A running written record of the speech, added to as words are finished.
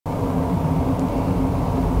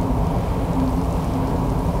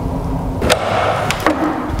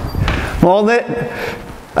Morning.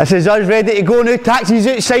 This is us ready to go now. Taxi's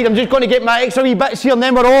outside. I'm just going to get my extra wee bits here and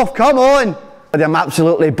then we're off. Come on. I'm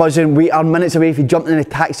absolutely buzzing. We are minutes away from jumping in a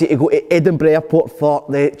taxi to go to Edinburgh Airport for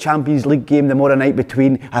the Champions League game tomorrow night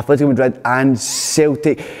between Atletico Madrid and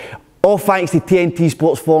Celtic. All thanks to TNT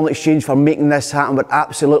Sports Foreign Exchange for making this happen. We're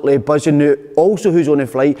absolutely buzzing now. Also, who's on the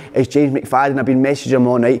flight is James McFadden. I've been messaging him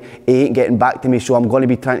all night. He ain't getting back to me, so I'm going to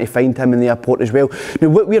be trying to find him in the airport as well. Now,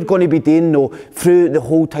 what we're going to be doing though, through the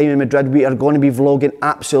whole time in Madrid, we are going to be vlogging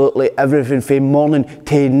absolutely everything from morning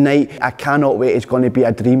to night. I cannot wait. It's going to be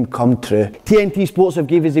a dream come true. TNT Sports have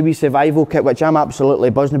gave us a wee survival kit, which I'm absolutely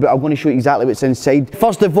buzzing about. I'm going to show you exactly what's inside.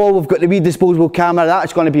 First of all, we've got the wee disposable camera.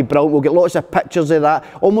 That's going to be brilliant. We'll get lots of pictures of that,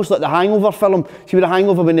 almost like the Hangover film. See with the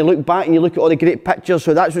Hangover when you look back and you look at all the great pictures,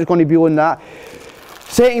 so that's what's going to be on that.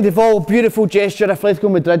 Second of all, beautiful gesture, Atletico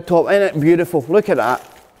Madrid top, isn't it beautiful? Look at that,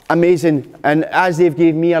 amazing. And as they've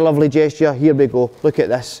gave me a lovely gesture, here we go, look at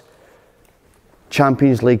this.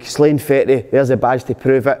 Champions League, slain Fetty, there's a badge to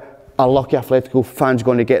prove it. A lucky Atletico fan's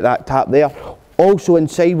going to get that tap there. Also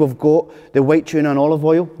inside we've got the white tuna and olive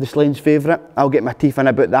oil, the Slane's favourite. I'll get my teeth in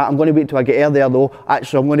about that. I'm going to wait till I get there though.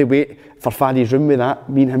 Actually, I'm going to wait for Faddy's room with that.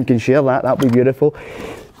 Me and him can share that, that'll be beautiful.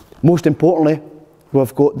 Most importantly,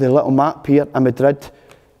 we've got the little map here in Madrid.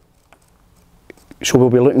 So we'll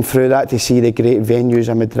be looking through that to see the great venues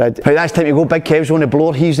in Madrid. Right, that's time to go. Big Kev's on the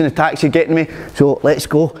blower, he's in the taxi getting me. So let's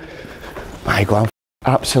go. My God,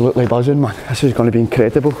 I'm absolutely buzzing, man. This is going to be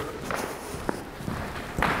incredible.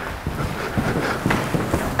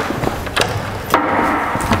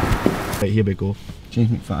 Right, here we go.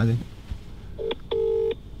 James McFadden.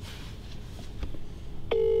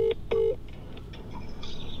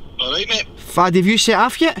 Alright, mate. Fad, have you set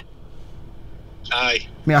off yet? Aye.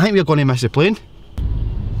 Mate, I think we're going to miss the plane.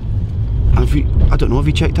 Have you, I don't know, have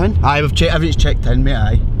you checked in? Aye, we've checked, everything's checked in, mate,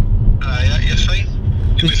 aye. Aye, you're fine.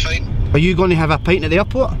 You'll be fine. Are you going to have a pint at the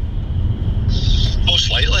airport?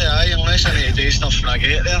 Most likely, aye, unless I need to do stuff when I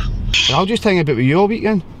get there. Well, I'll just hang about with you all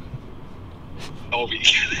weekend. All week.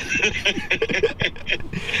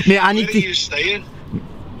 Mate, I need Where are you staying?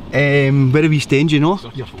 Where are we staying, do you know?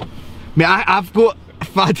 Mate, I've got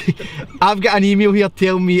an email here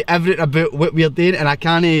telling me everything about what we're doing and I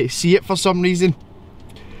can't see it for some reason.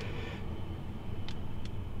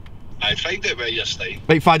 I'll find out where you're staying.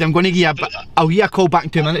 Right, Fad, I'm going to give you I'll give you a call back in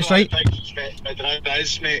 2 minutes, right? It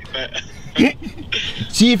is, mate, but...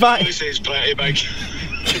 See if I... It's pretty big.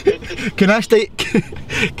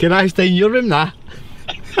 Can I stay in your room now?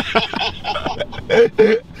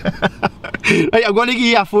 Right, I'm going to give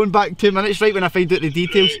you a phone back in 2 minutes, right, when I find out the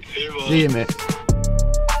details. Right, see you, mate.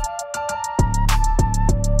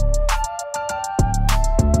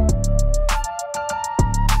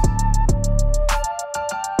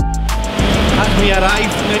 That's me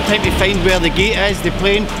arrived, now time to find where the gate is, the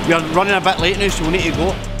plane. We are running a bit late now, so we need to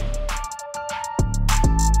go.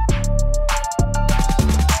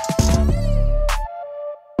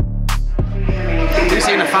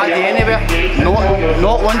 Ain't a Faddy anywhere.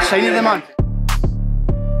 Not one sign of the man.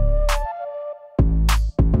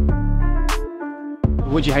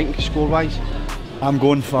 What do you think score wise? I'm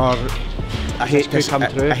going for I hate to say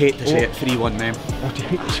it 3-1 then. What do you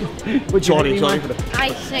think? Sorry. I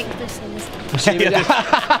think the same.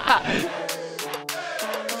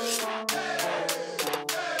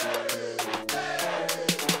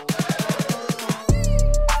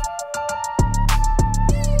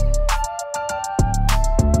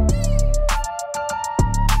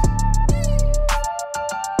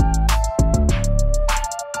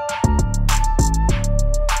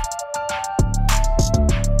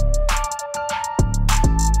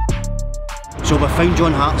 So we found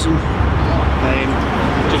John Hartson,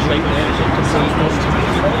 just right there.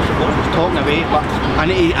 He's talking away, but I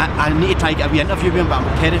need to try to get a wee interview with him, but I'm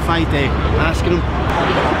terrified asking him.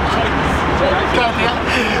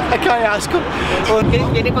 I can't ask him.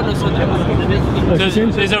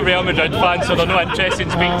 He's a Real Madrid fan, so they're not interested in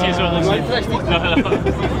speaking to you. So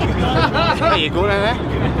There you go then,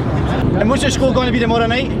 eh? And what's the score going to be tomorrow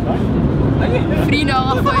night? 3-0, I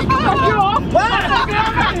thought you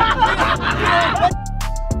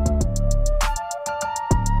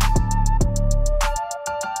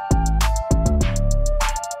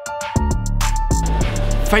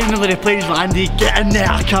Finally the plane's landed, get in there,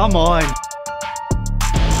 come on!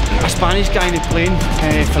 A Spanish guy in the plane,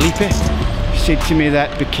 Felipe, said to me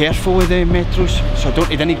that be careful with the metros, so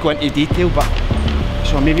he didn't go into detail, but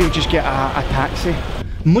so maybe we'll just get a taxi.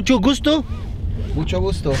 Mucho gusto? Mucho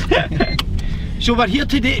gusto. So we're here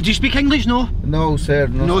today, do you speak English, no? No, sir.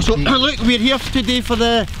 No, so look, we're here today for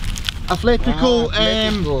the Atletico,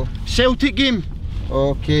 Atletico. Celtic game.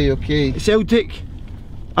 Okay. Celtic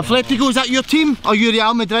Atletico, is that your team or you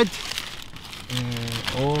Real Madrid?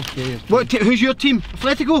 Okay. Who's your team?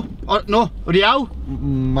 Atletico? Or no? Real?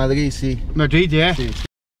 Madrid, sí. Madrid, yeah. Sí.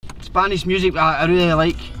 Spanish music I really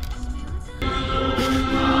like.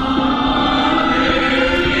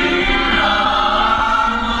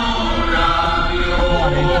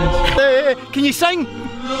 Can you sing?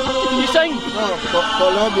 Can you sing? No,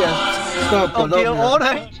 Colombia. Stop, Okay, Colombia.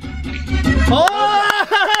 alright. Oh!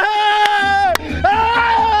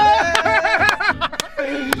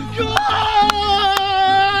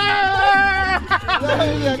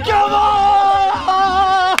 Come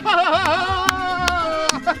on!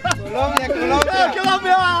 Colombia, Colombia.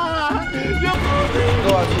 Colombia!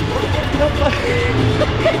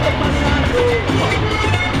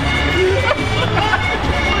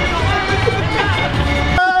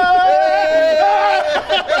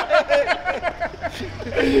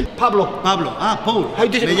 Pablo. Pablo, Paul. How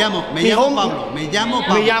does it- Me llamo Mi home- Pablo. Me llamo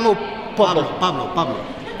Pablo. Me llamo Pablo. Pablo.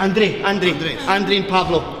 André and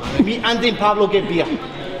Pablo. Me, André and Pablo get beer.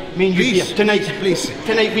 Me and you Please, beer. Tonight. please.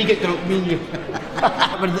 Tonight we get drunk, me and you.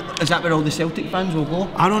 Is that where all the Celtic fans will go?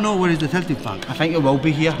 I don't know where is the Celtic fan. I think it will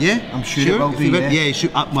be here. Yeah? I'm sure it will If be, you yeah. got- Yeah, it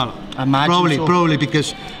should, well, I imagine so. probably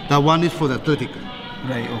because that one is for the Atletico.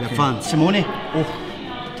 Right, okay. The fans. Simone. Oh,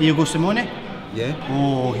 Diego Simone. Yeah.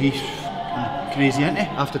 Oh, he's crazy, isn't he?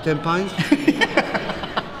 After 10 pints.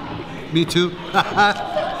 Me too.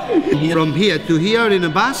 From here to here in a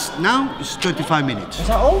bus, now it's 25 minutes. Is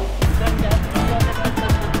that all?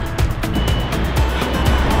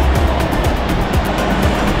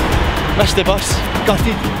 Missed the bus.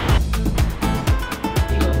 Gutted.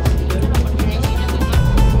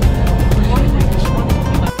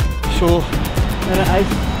 So, there it is.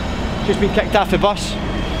 Just been kicked off the bus.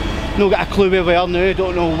 No got a clue where we are now,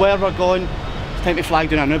 don't know where we're going. It's time to flag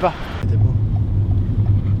down an Uber.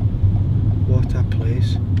 What a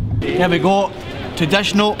place. Here we go.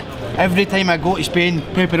 Traditional. Every time I go to Spain,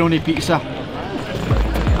 pepperoni pizza.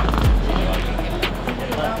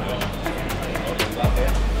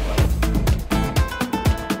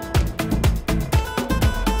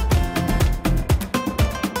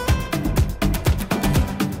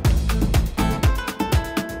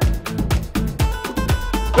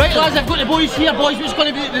 Right lads, I've got the boys here. Boys, who's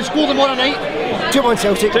going to be the score tomorrow night? 2-1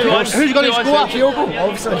 Celtic. 2-1. Who's going to score? Kyogo,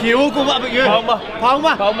 obviously. Kyogo, what about you?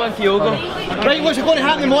 Palmer? Palmer and Kyogo. Right, what's going to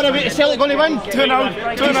happen tomorrow? Is Celtic going to win?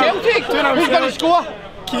 2-0. Celtic? Who's going to score?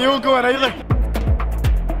 Kyogo and Riley.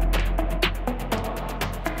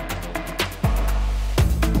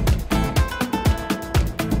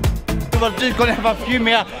 We're just going to have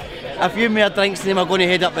a few more drinks and then we're going to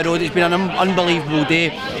head up the road. It's been an unbelievable day.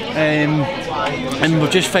 And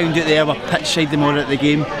we've just found out there we're pitch side tomorrow at the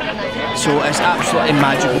game. So it's absolutely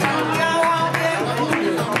magical.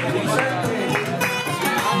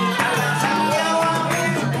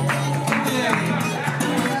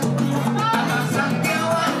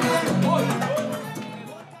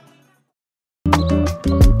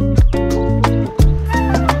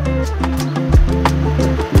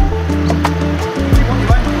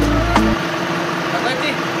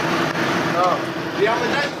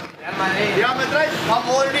 Real Madrid, come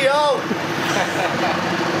on Real!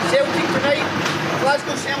 Celtic tonight,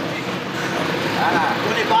 Glasgow Celtic.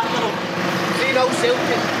 Going to batter them. 3-0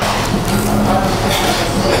 Celtic.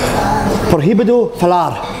 Prohibido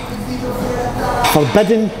falar.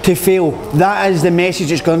 Forbidden to fail. That is the message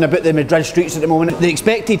that's going about the Madrid streets at the moment. The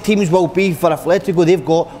expected teams will be for Atletico, they've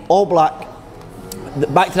got all black.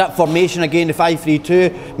 Back to that formation again, the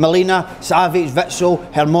 5-3-2. Molina, Savic, Witsel,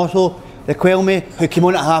 Hermoso. Riquelme, who came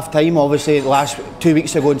on at half time obviously last 2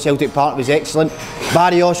 weeks ago in Celtic Park, was excellent.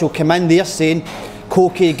 Barrios will come in, they're saying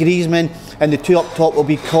Koke, Griezmann, and the two up top will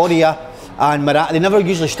be Correa and Morata. They never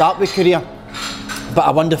usually start with Correa, but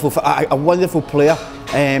a wonderful player.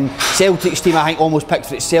 Celtic's team I think almost picked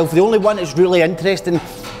for itself. The only one that's really interesting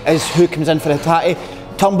is who comes in for Hatate.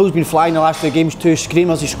 Turnbull's been flying the last 2 games, 2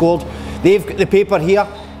 screamers he scored. They've got the paper here,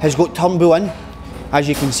 has got Turnbull in. As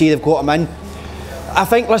you can see, they've got him in. I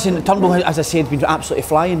think, listen, Turnbull, as I said, has been absolutely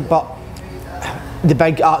flying, but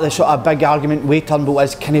the sort of big argument with Turnbull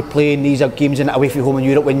is, can he play in these games in away from home in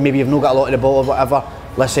Europe when maybe you've not got a lot of the ball or whatever?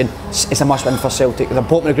 Listen, it's a must win for Celtic. They're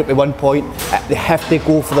bottom of the group with 1 point. They have to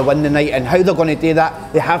go for the win tonight, and how they're going to do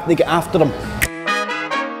that, they have to get after them.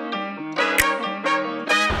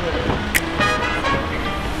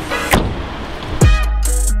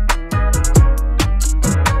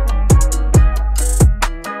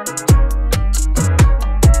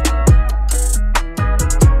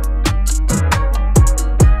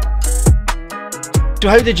 So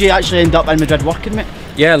how did you actually end up in Madrid working, mate?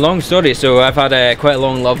 Yeah, long story. So I've had quite a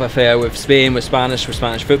long love affair with Spain, with Spanish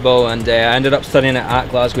football, and I ended up studying it at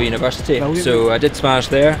Glasgow University. Brilliant. So I did Spanish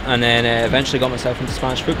there, and then eventually got myself into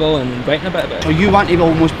Spanish football and writing a bit about it. So you want to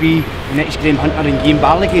almost be the next Graham Hunter and Guillaume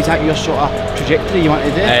Barlick? Is that your sort of trajectory you want to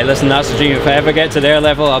do? Listen, that's the dream. If I ever get to their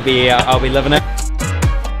level, I'll be living it.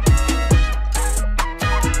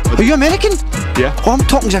 Are you American? Yeah. Oh, I'm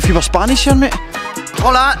talking as if you were Spanish here, mate.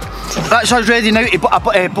 All that. That's us ready now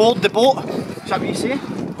to board the boat. Is that what you say?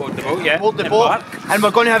 Board the boat, yeah. Board the boat. And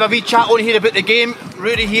we're going to have a wee chat on here about the game.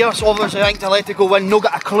 Rudy here, so obviously I think Atletico will win. No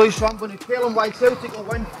got a clue, so I'm going to tell him why Celtic will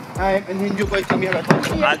win. And then you're going to tell me how it goes.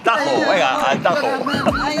 Al tajo, venga, al tajo.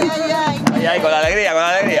 Ay, ay, con alegría, con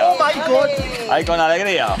alegría. Oh my God. Ay, con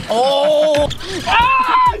alegría. Oh!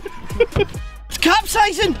 It's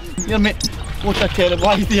capsizing! Here, mate. What a terrible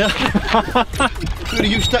idea. Rudy,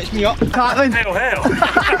 you stitched me up. Catlin. Hell.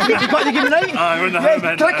 You got to give me right? I wouldn't have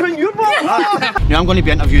Can I come in your boat? Now I'm going to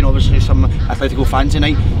be interviewing obviously some Atletico fans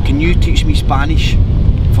tonight. Can you teach me Spanish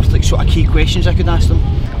for like sort of key questions I could ask them?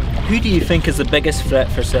 Who do you think is the biggest threat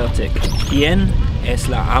for Celtic? ¿Quién es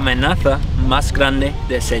la amenaza más grande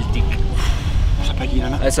de Celtic? It's a biggie,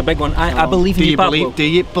 isn't it? It's a big one. I believe in you, Pablo. Do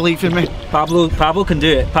you believe in me? Pablo can do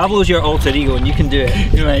it. Pablo's your alter ego and you can do it.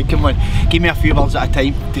 Right, come on. Give me a few words at a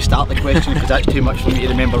time to start the question because that's too much for me to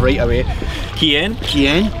remember right away. ¿Quién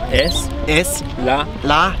es la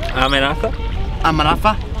amenaza?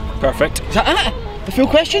 amenaza? Perfect. Is that it? The full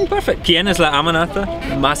question? Perfect. ¿Quién es la amenaza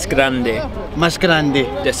más grande Más grande.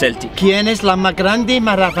 de Celtic? ¿Quién es la más grande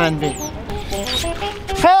grande?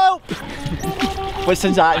 Help! What's that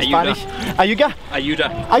in Ayuda. Spanish? Ayuda? Ayuda.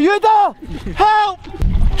 Ayuda! Help!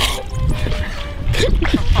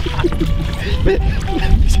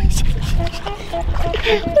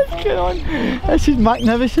 What's going on? This is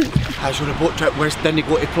magnificent. So the boat trip didn't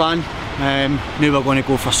go to plan. Now we're going to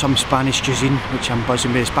go for some Spanish cuisine, which I'm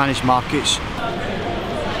buzzing with the Spanish markets.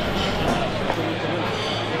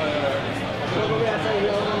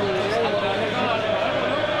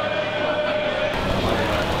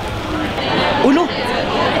 Uno.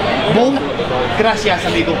 Bon. Gracias,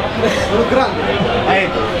 amigo. Uno grande.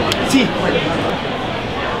 Sí.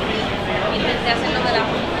 Intenté hacerlo de la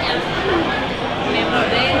montaña. Me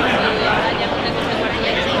mudé y allá una cosa por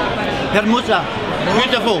allá y se va para. Hermosa.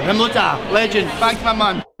 Beautiful. Hermosa. Legend. Thanks, my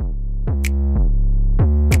man.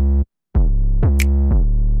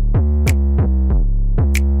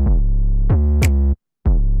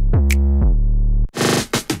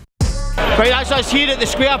 Right, that's us here at the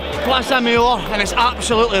Square Plaza Mayor, and it's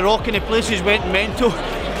absolutely rocking. The place has went mental.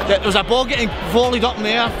 There's a ball getting volleyed up in the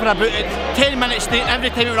air for about 10 minutes straight. Every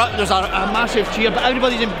time we're up, there's a massive cheer, but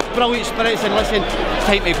everybody's in brilliant spirits. And listen, it's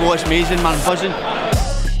time to go. It's amazing, man. Buzzing.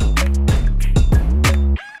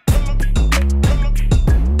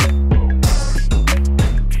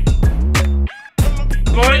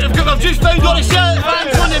 Right, I've just found all the Celtic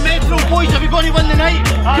fans on the metro, boys. Are we going to win the night?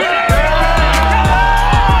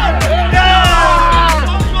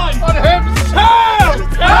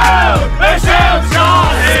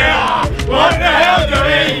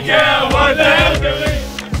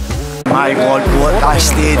 My God, what a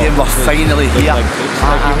stadium, we're finally here.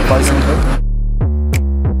 I'm buzzing.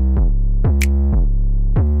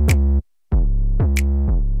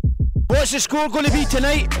 What's the score going to be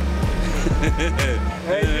tonight?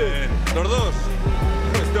 Los dos.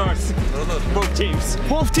 Both teams.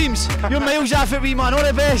 Both teams? You're miles off it, wee man, all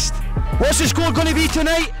the best. What's the score going to be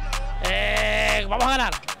tonight? Vamos a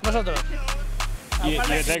ganar, nosotros.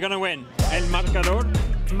 Yeah, they're gonna win. El marcador?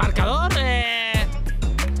 Marcador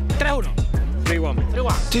 3-1. 3-1.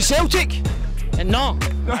 3-1. To Celtic? No.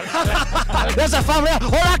 There's a family.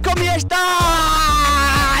 Hola, ¿cómo está?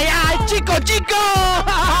 ¡Ay, chico, chico!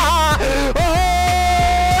 Oh!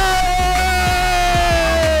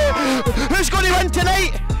 Who's going to win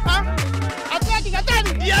tonight? Atletico.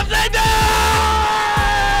 The Atletico!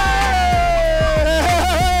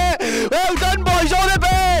 Well done, boys. All the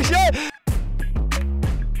best. Yeah.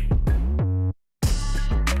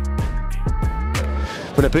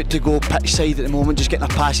 We're about to go pitch side at the moment, just getting our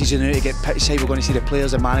passes in and out to get pitch side. We're going to see the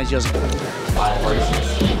players and managers.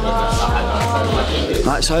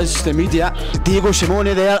 That's us, the media. Diego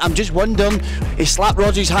Simone there. I'm just wondering, he slapped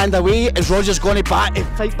Rodgers' hand away. Is Rodgers going to fight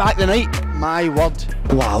back tonight? My word.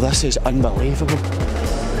 Wow, this is unbelievable.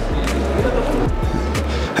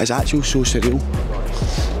 It's actually so surreal.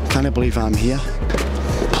 Can't believe I'm here.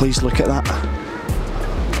 Please look at that.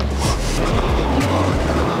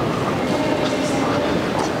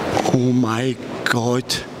 Oh my God,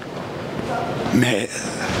 mate,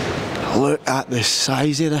 look at the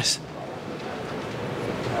size of this.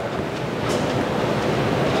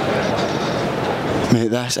 Mate,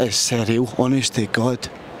 this is surreal, honest to God.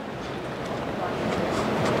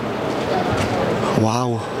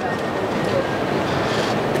 Wow.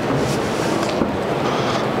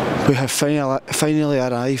 We have finally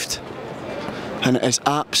arrived, and it is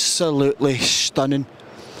absolutely stunning.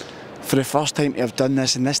 For the first time to have done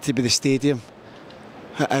this, and this to be the stadium,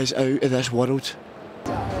 it is out of this world.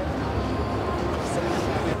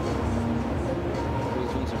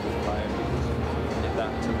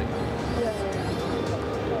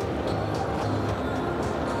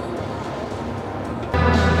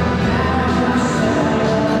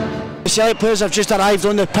 The Celtic players have just arrived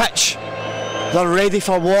on the pitch. They're ready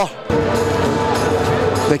for war.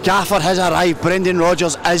 The gaffer has arrived. Brendan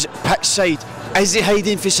Rodgers is pitch side. Is he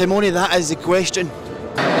hiding for Simone? That is the question.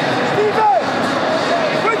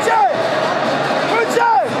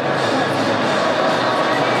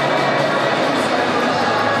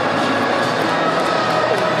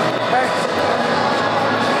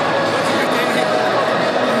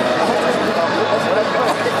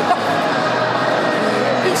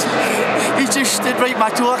 He's just stood right my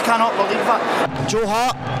toe, I cannot believe it. Joe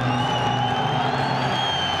Hart.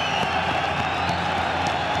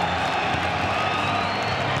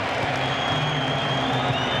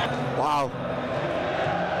 Wow.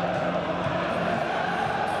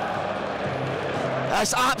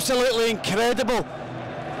 That's absolutely incredible.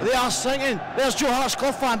 They are singing. There's Joe Hart's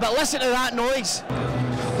Clough fan, but listen to that noise.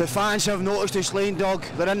 The fans have noticed the slain dog.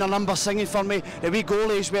 They're in their number singing for me. The wee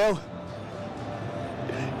goalie as well.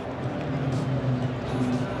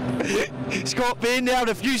 Scott Bain there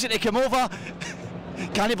refusing to come over.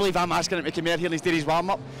 Can't believe I'm asking him to come here and he's doing his warm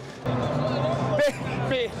up.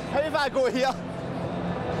 Mate, how have I got here?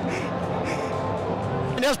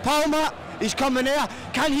 And there's Palmer, he's coming there.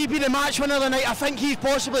 Can he be the match winner of the night? I think he's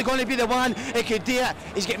possibly going to be the one who could do it.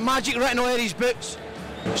 He's got magic written all over his boots.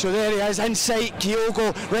 So there he is, in sight,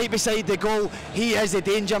 Kyogo, right beside the goal. He is the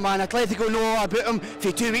danger man. Atletico know all about him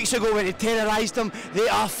from 2 weeks ago when he terrorised them. They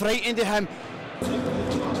are frightened of him.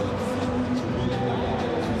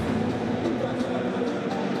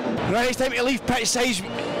 Right, it's time to leave pitch side.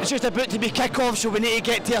 It's just about to be kick-off, so we need to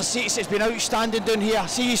get to our seats. It's been outstanding down here.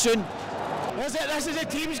 See you soon. This is the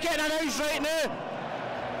teams getting announced right now.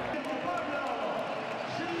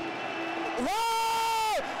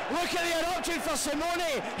 Whoa! Look at the eruption for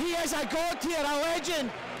Simone. He is a god here, a legend.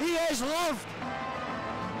 He is loved.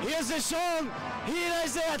 Here's the song. Here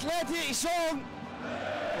is the Athletic song.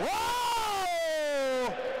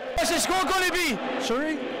 Whoa! What's the score going to be?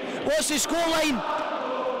 Sorry? What's the score line?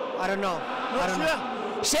 I don't know. I don't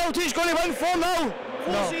know. Celtic's going to win 4-0.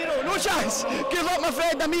 4-0. No chance. Good luck, my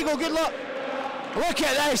friend, amigo. Good luck. Look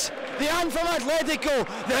at this. The anthem Atletico.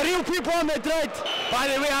 The real people of Madrid.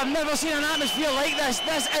 By the way, I've never seen an atmosphere like this.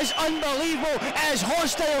 This is unbelievable. It is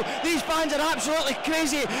hostile. These fans are absolutely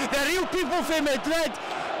crazy. The real people from Madrid.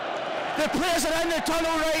 The players are in the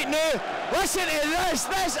tunnel right now. Listen to this.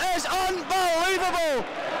 This is unbelievable.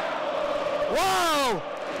 Wow.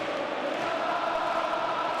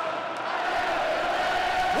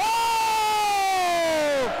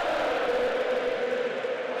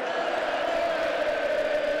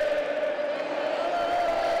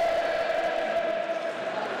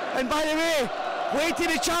 And by the way, wait till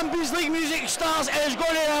the Champions League music starts, it is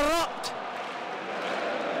going to erupt.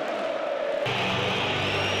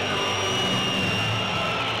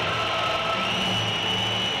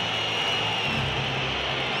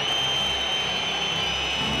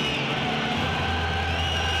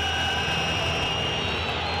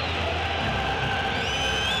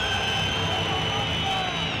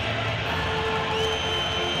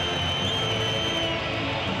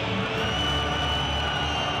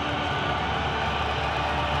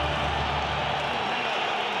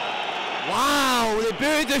 Wow, they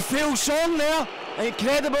booed the full song there.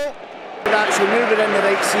 Incredible. So now we're in the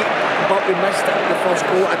right seat, but we missed it. The first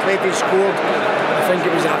goal, Atleti scored. I think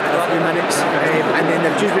it was after a few minutes. And then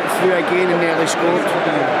they've just went through again and nearly scored.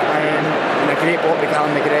 And a great block by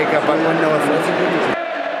Callum McGregor, but 1-0 Atleti.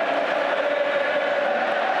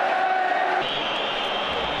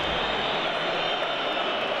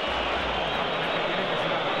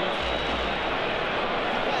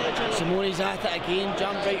 Simone's at it again,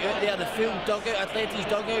 jumped right out there, the full dugout, Atleti's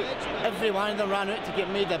dugout, every one of them ran out to get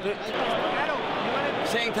made a boot.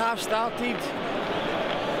 Second half started.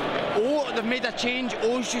 Oh, they've made a change.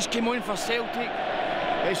 O's just came on for Celtic.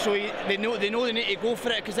 So they know they need to go for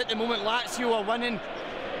it, because at the moment Lazio are winning.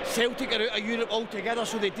 Celtic are out of Europe altogether,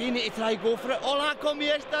 so they do need to try go for it. Hola, como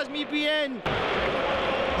estas, mi bien?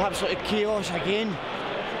 Absolute chaos again.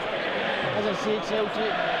 As I said,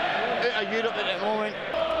 Celtic Out of Europe at the moment.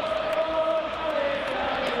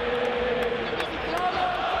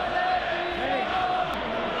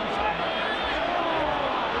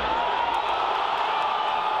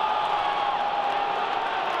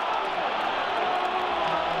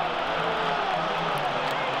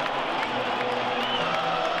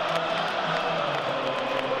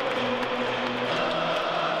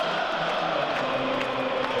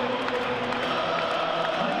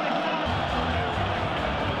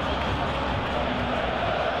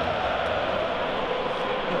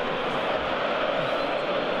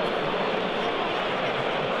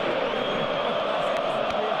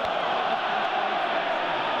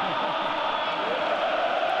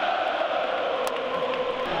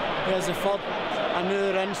 There's the third. I knew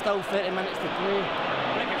they're in, still 30 minutes to play.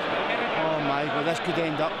 Oh my God, this could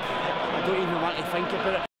end up. I don't even want to think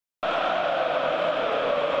about it.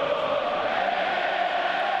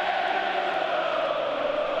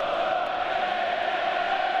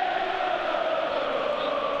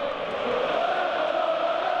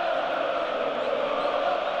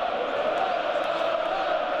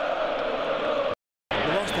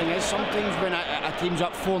 Sometimes when a team's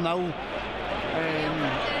up 4-0,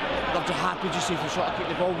 they're just happy just to sort of keep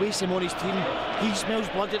the ball away. Simone's team, he smells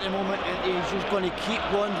blood at the moment and he's just going to keep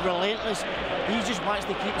going relentless. He just wants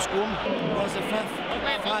to keep scoring. There's the fifth,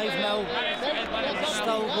 5-0.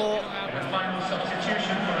 Still got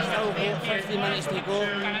 50 minutes to go.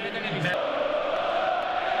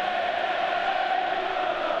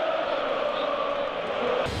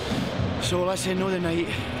 So listen, the night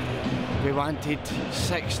we wanted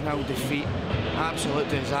 6-0 defeat, absolute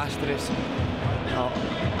disastrous.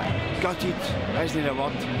 Gutted isn't the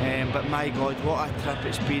word, but my God, what a trip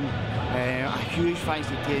it's been. A huge thanks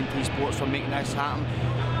to TNT Sports for making this happen.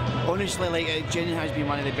 Honestly, like, it genuinely has been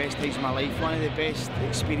one of the best days of my life, one of the best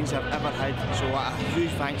experiences I've ever had. So a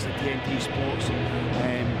huge thanks to TNT Sports.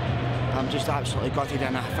 I'm just absolutely gutted,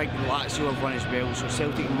 and I think Lazio have won as well. So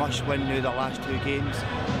Celtic must win now their last 2 games.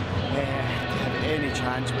 To have any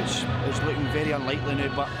chance, which is looking very unlikely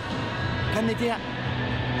now, but can they do it?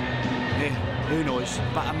 Who knows?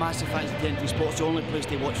 But a massive thanks to TNT Sports, the only place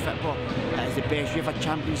to watch football. It is the best. UEFA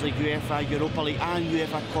Champions League, UEFA Europa League and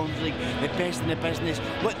UEFA Conference League, the best in the business.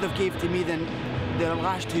 What they've gave to me then the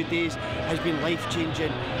last 2 days has been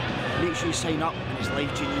life-changing. Make sure you sign up, and it's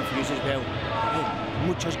life-changing for you as well.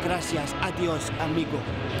 Muchas gracias, adios amigo.